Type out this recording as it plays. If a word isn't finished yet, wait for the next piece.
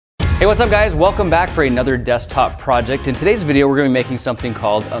Hey, what's up guys? Welcome back for another desktop project. In today's video, we're going to be making something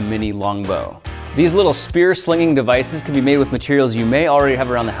called a mini longbow. These little spear slinging devices can be made with materials you may already have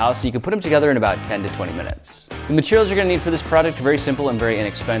around the house, and you can put them together in about 10 to 20 minutes. The materials you're going to need for this project are very simple and very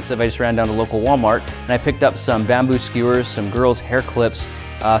inexpensive. I just ran down to local Walmart and I picked up some bamboo skewers, some girls' hair clips,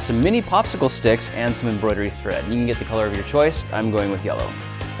 some mini popsicle sticks, and some embroidery thread. You can get the color of your choice. I'm going with yellow.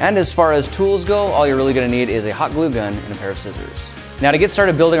 And as far as tools go, all you're really going to need is a hot glue gun and a pair of scissors. Now to get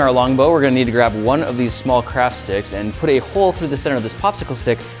started building our longbow, we're going to need to grab one of these small craft sticks and put a hole through the center of this popsicle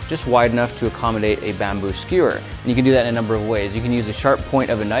stick just wide enough to accommodate a bamboo skewer. And you can do that in a number of ways. You can use the sharp point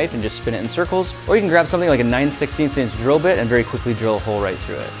of a knife and just spin it in circles, or you can grab something like a 9/16 inch drill bit and very quickly drill a hole right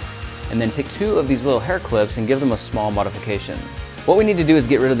through it. And then take two of these little hair clips and give them a small modification. What we need to do is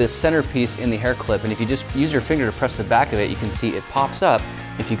get rid of this center piece in the hair clip, and if you just use your finger to press the back of it, you can see it pops up.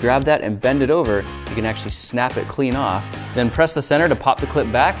 If you grab that and bend it over, you can actually snap it clean off. Then press the center to pop the clip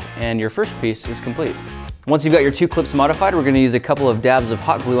back, and your first piece is complete. Once you've got your two clips modified, we're going to use a couple of dabs of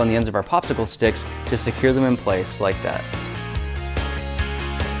hot glue on the ends of our popsicle sticks to secure them in place like that.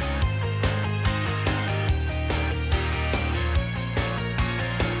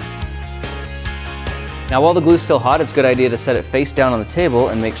 Now while the glue's still hot, it's a good idea to set it face down on the table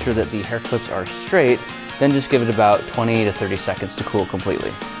and make sure that the hair clips are straight. Then just give it about 20 to 30 seconds to cool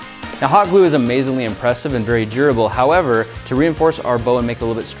completely. Now hot glue is amazingly impressive and very durable. However, to reinforce our bow and make it a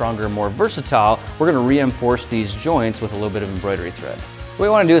little bit stronger and more versatile, we're going to reinforce these joints with a little bit of embroidery thread. What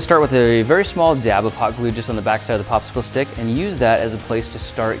you want to do is start with a very small dab of hot glue just on the back side of the popsicle stick and use that as a place to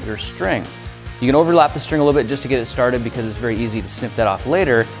start your string. You can overlap the string a little bit just to get it started because it's very easy to snip that off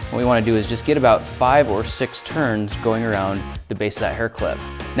later. What we want to do is just get about 5 or 6 turns going around the base of that hair clip.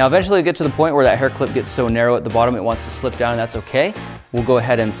 Now eventually we get to the point where that hair clip gets so narrow at the bottom it wants to slip down, and that's okay. We'll go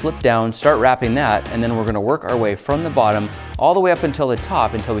ahead and slip down, start wrapping that, and then we're going to work our way from the bottom all the way up until the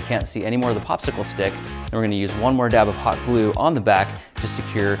top until we can't see any more of the popsicle stick. And we're going to use one more dab of hot glue on the back to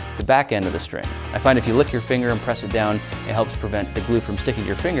secure the back end of the string. I find if you lick your finger and press it down, it helps prevent the glue from sticking to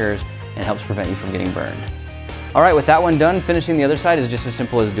your fingers and helps prevent you from getting burned. All right, with that one done, finishing the other side is just as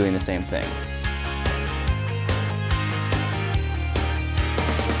simple as doing the same thing.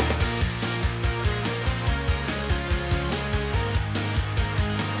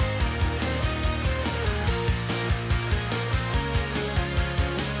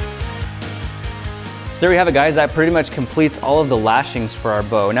 So there we have it guys, that pretty much completes all of the lashings for our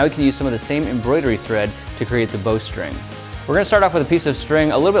bow. Now we can use some of the same embroidery thread to create the bowstring. We're going to start off with a piece of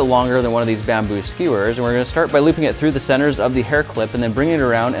string a little bit longer than one of these bamboo skewers, and we're going to start by looping it through the centers of the hair clip and then bringing it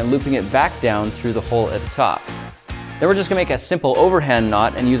around and looping it back down through the hole at the top. Then we're just going to make a simple overhand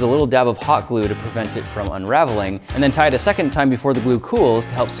knot and use a little dab of hot glue to prevent it from unraveling, and then tie it a second time before the glue cools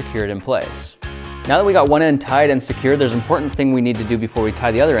to help secure it in place. Now that we got one end tied and secured, there's an important thing we need to do before we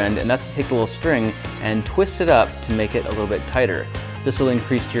tie the other end, and that's to take the little string and twist it up to make it a little bit tighter. This will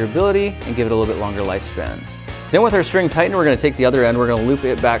increase durability and give it a little bit longer lifespan. Then with our string tightened, we're going to take the other end, we're going to loop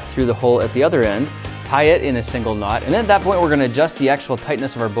it back through the hole at the other end, tie it in a single knot, and then at that point we're going to adjust the actual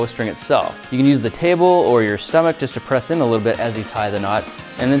tightness of our bowstring itself. You can use the table or your stomach just to press in a little bit as you tie the knot,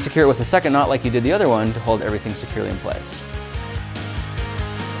 and then secure it with a second knot like you did the other one to hold everything securely in place.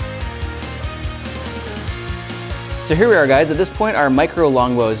 So here we are guys, at this point our micro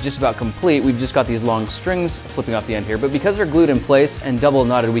longbow is just about complete. We've just got these long strings flipping off the end here, but because they're glued in place and double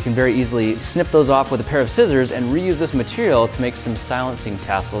knotted, we can very easily snip those off with a pair of scissors and reuse this material to make some silencing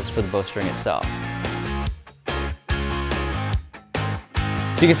tassels for the bowstring itself.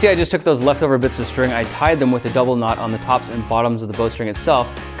 So you can see I just took those leftover bits of string, I tied them with a double knot on the tops and bottoms of the bowstring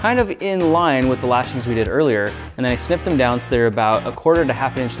itself, kind of in line with the lashings we did earlier, and then I snipped them down so they're about 1/4 to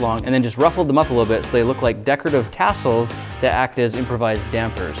 1/2 inch long, and then just ruffled them up a little bit so they look like decorative tassels that act as improvised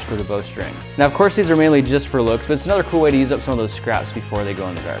dampers for the bowstring. Now of course these are mainly just for looks, but it's another cool way to use up some of those scraps before they go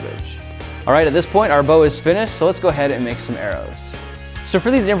in the garbage. Alright, at this point our bow is finished, so let's go ahead and make some arrows. So for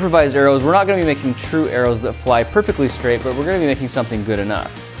these improvised arrows, we're not going to be making true arrows that fly perfectly straight, but we're going to be making something good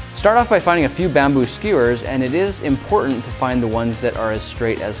enough. Start off by finding a few bamboo skewers, and it is important to find the ones that are as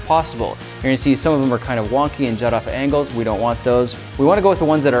straight as possible. You're going to see some of them are kind of wonky and jut off at angles. We don't want those. We want to go with the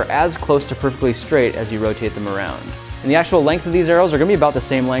ones that are as close to perfectly straight as you rotate them around. And the actual length of these arrows are going to be about the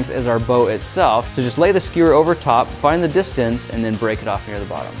same length as our bow itself, so just lay the skewer over top, find the distance, and then break it off near the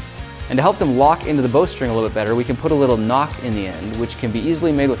bottom. And to help them lock into the bowstring a little bit better, we can put a little knock in the end, which can be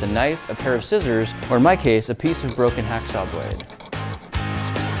easily made with a knife, a pair of scissors, or in my case, a piece of broken hacksaw blade.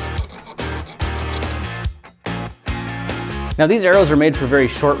 Now these arrows are made for very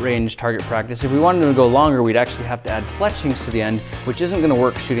short range target practice. If we wanted them to go longer, we'd actually have to add fletchings to the end, which isn't gonna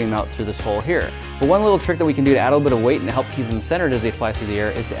work shooting them out through this hole here. But one little trick that we can do to add a little bit of weight and help keep them centered as they fly through the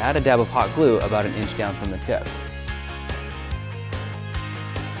air is to add a dab of hot glue about an inch down from the tip.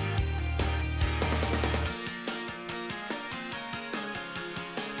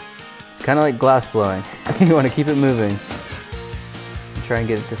 It's kind of like glass blowing. You want to keep it moving and try and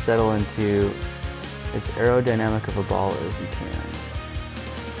get it to settle into as aerodynamic of a ball as you can.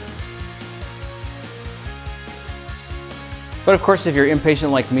 But of course, if you're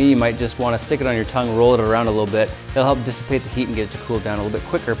impatient like me, you might just want to stick it on your tongue, roll it around a little bit. It'll help dissipate the heat and get it to cool down a little bit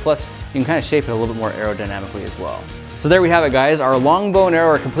quicker. Plus, you can kind of shape it a little bit more aerodynamically as well. So there we have it, guys. Our long bow and arrow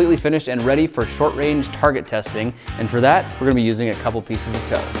are completely finished and ready for short-range target testing. And for that, we're going to be using a couple pieces of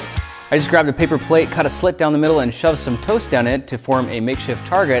toast. I just grabbed a paper plate, cut a slit down the middle, and shoved some toast down it to form a makeshift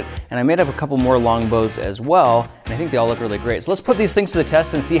target. And I made up a couple more longbows as well, and I think they all look really great. So let's put these things to the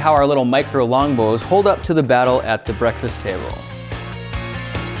test and see how our little micro longbows hold up to the battle at the breakfast table.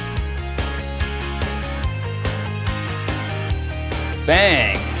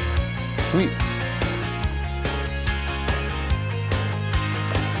 Bang! Sweet.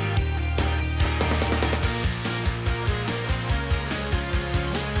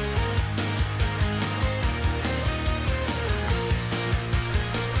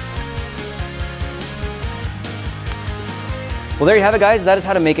 Well, there you have it, guys. That is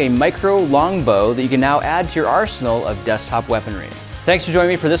how to make a micro longbow that you can now add to your arsenal of desktop weaponry. Thanks for joining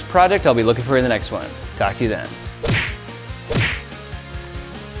me for this project. I'll be looking for you in the next one. Talk to you then.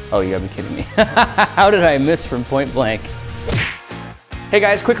 Oh, you gotta be kidding me. How did I miss from point blank? Hey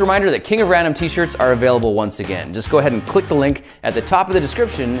guys, quick reminder that King of Random t-shirts are available once again. Just go ahead and click the link at the top of the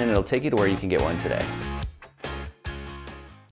description and it'll take you to where you can get one today.